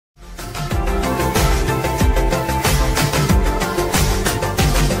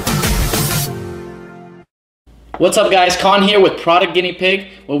What's up guys, Con here with Product Guinea Pig,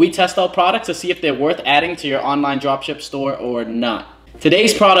 where we test out products to see if they're worth adding to your online dropship store or not.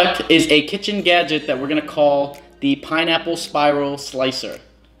 Today's product is a kitchen gadget that we're gonna call the Pineapple Spiral Slicer.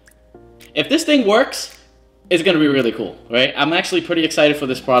 If this thing works, it's gonna be really cool, right? I'm actually pretty excited for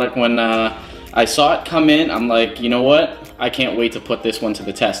this product. When I saw it come in, I'm like, you know what? I can't wait to put this one to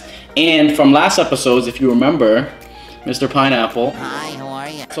the test. And from last episodes, if you remember, Mr. Pineapple. Hi, how are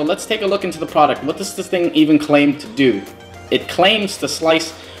you? So let's take a look into the product. What does this thing even claim to do? It claims to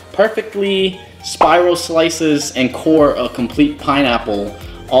slice perfectly spiral slices and core a complete pineapple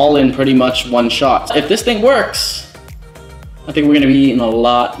all in pretty much one shot. If this thing works, I think we're gonna be eating a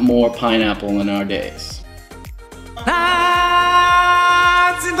lot more pineapple in our days.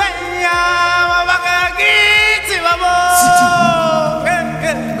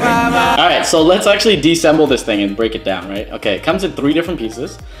 Alright, so let's actually deassemble this thing and break it down, right? Okay, it comes in 3 different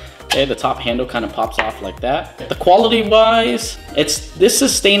pieces. Okay, the top handle kind of pops off like that. The quality wise, this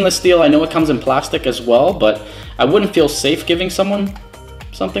is stainless steel. I know it comes in plastic as well, but I wouldn't feel safe giving someone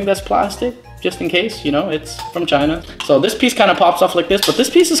something that's plastic, just in case, you know, it's from China. So this piece kind of pops off like this, but this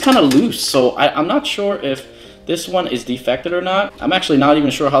piece is kind of loose, so I'm not sure if this one is defected or not. I'm actually not even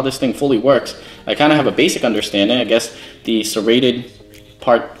sure how this thing fully works. I kind of have a basic understanding. I guess the serrated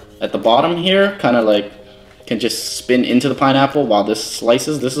part at the bottom here kind of like can just spin into the pineapple while this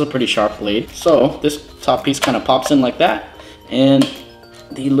slices. This is a pretty sharp blade. So this top piece kind of pops in like that, and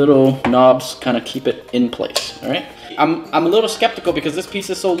the little knobs kind of keep it in place, all right? I'm a little skeptical because this piece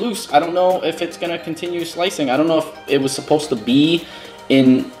is so loose. I don't know if it's gonna continue slicing. I don't know if it was supposed to be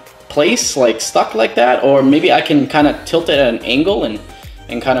in place, like stuck like that, or maybe I can kind of tilt it at an angle and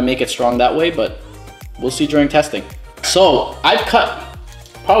kind of make it strong that way, but we'll see during testing. So I've cut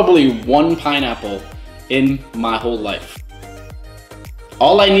probably 1 pineapple in my whole life.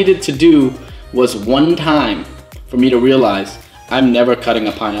 All I needed to do was 1 time for me to realize I'm never cutting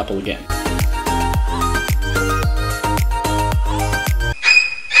a pineapple again.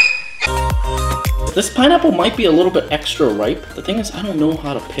 This pineapple might be a little bit extra ripe. The thing is, I don't know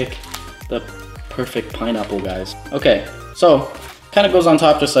how to pick the perfect pineapple, guys. Okay, so kind of goes on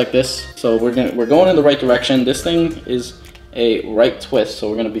top just like this. So we're going in the right direction. This thing is a right twist, so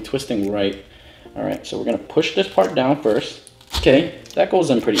we're gonna be twisting right. All right, so we're gonna push this part down first. Okay, that goes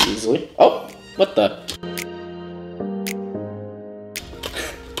in pretty easily. Oh, what the?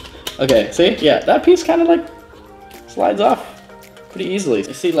 Okay, see, yeah, that piece kind of like slides off pretty easily.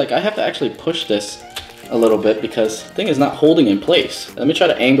 You see, like I have to actually push this a little bit because the thing is not holding in place. Let me try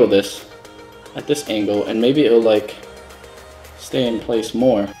to angle this at this angle, and maybe it'll like stay in place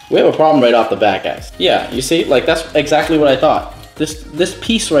more. We have a problem right off the bat, guys. Yeah, you see, like that's exactly what I thought. This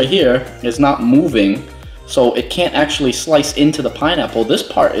piece right here is not moving, so it can't actually slice into the pineapple. This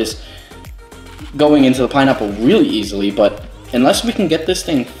part is going into the pineapple really easily, but unless we can get this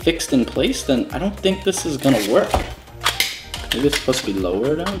thing fixed in place, then I don't think this is gonna work. Maybe it's supposed to be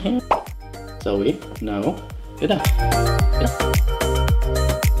lower down here. Zoe, no, get up. Get up.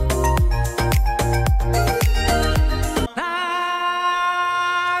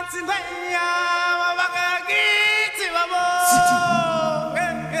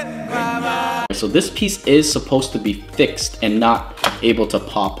 So this piece is supposed to be fixed and not able to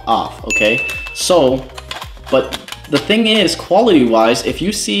pop off, okay? So, but the thing is, quality-wise, if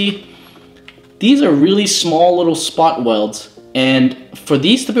you see, these are really small little spot welds, and for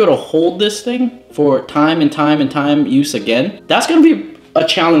these to be able to hold this thing for time and time and time use again, that's gonna be a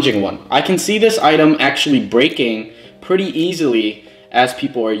challenging one. I can see this item actually breaking pretty easily as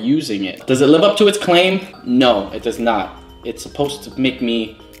people are using it. Does it live up to its claim? No, it does not. It's supposed to make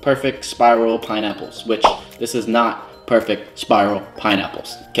me perfect spiral pineapples, which this is not perfect spiral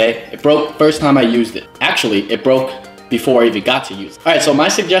pineapples, okay? It broke first time I used it. Actually, it broke before I even got to use it. All right, so my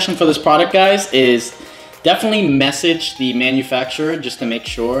suggestion for this product, guys, is definitely message the manufacturer just to make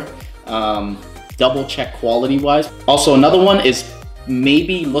sure, double check quality wise. Also, another one is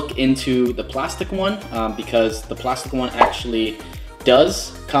maybe look into the plastic one, because the plastic one actually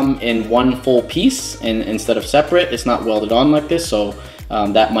does come in 1 full piece, and instead of separate, it's not welded on like this, so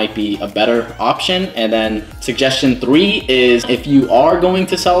that might be a better option. And then suggestion 3 is if you are going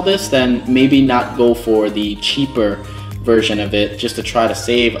to sell this, then maybe not go for the cheaper version of it, just to try to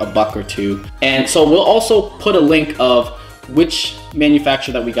save a buck or 2. And so we'll also put a link of which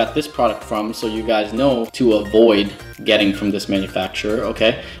manufacturer that we got this product from, so you guys know to avoid getting from this manufacturer,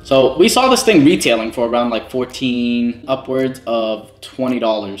 okay? So we saw this thing retailing for around like $14, upwards of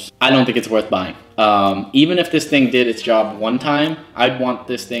 $20. I don't think it's worth buying. Even if this thing did its job 1 time, I'd want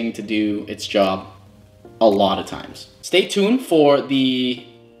this thing to do its job a lot of times. Stay tuned for the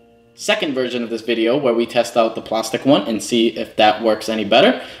second version of this video where we test out the plastic one and see if that works any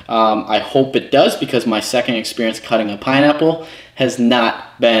better. I hope it does, because my second experience cutting a pineapple has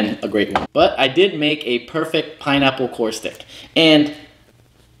not been a great one. But I did make a perfect pineapple core stick, and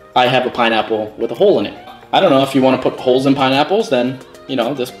I have a pineapple with a hole in it. I don't know if you want to put holes in pineapples, then, you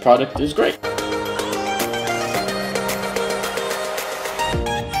know, this product is great.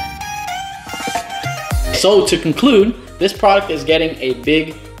 So to conclude, this product is getting a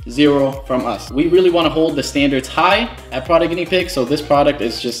big 0 from us. We really want to hold the standards high at Product Guinea Pig, so this product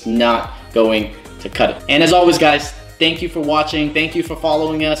is just not going to cut it. And as always, guys, thank you for watching, thank you for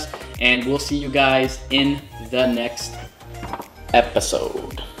following us, and we'll see you guys in the next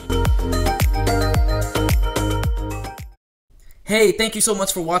episode. Hey, thank you so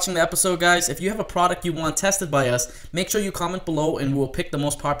much for watching the episode, guys. If you have a product you want tested by us, make sure you comment below and we'll pick the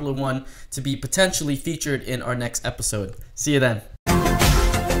most popular one to be potentially featured in our next episode. See you then.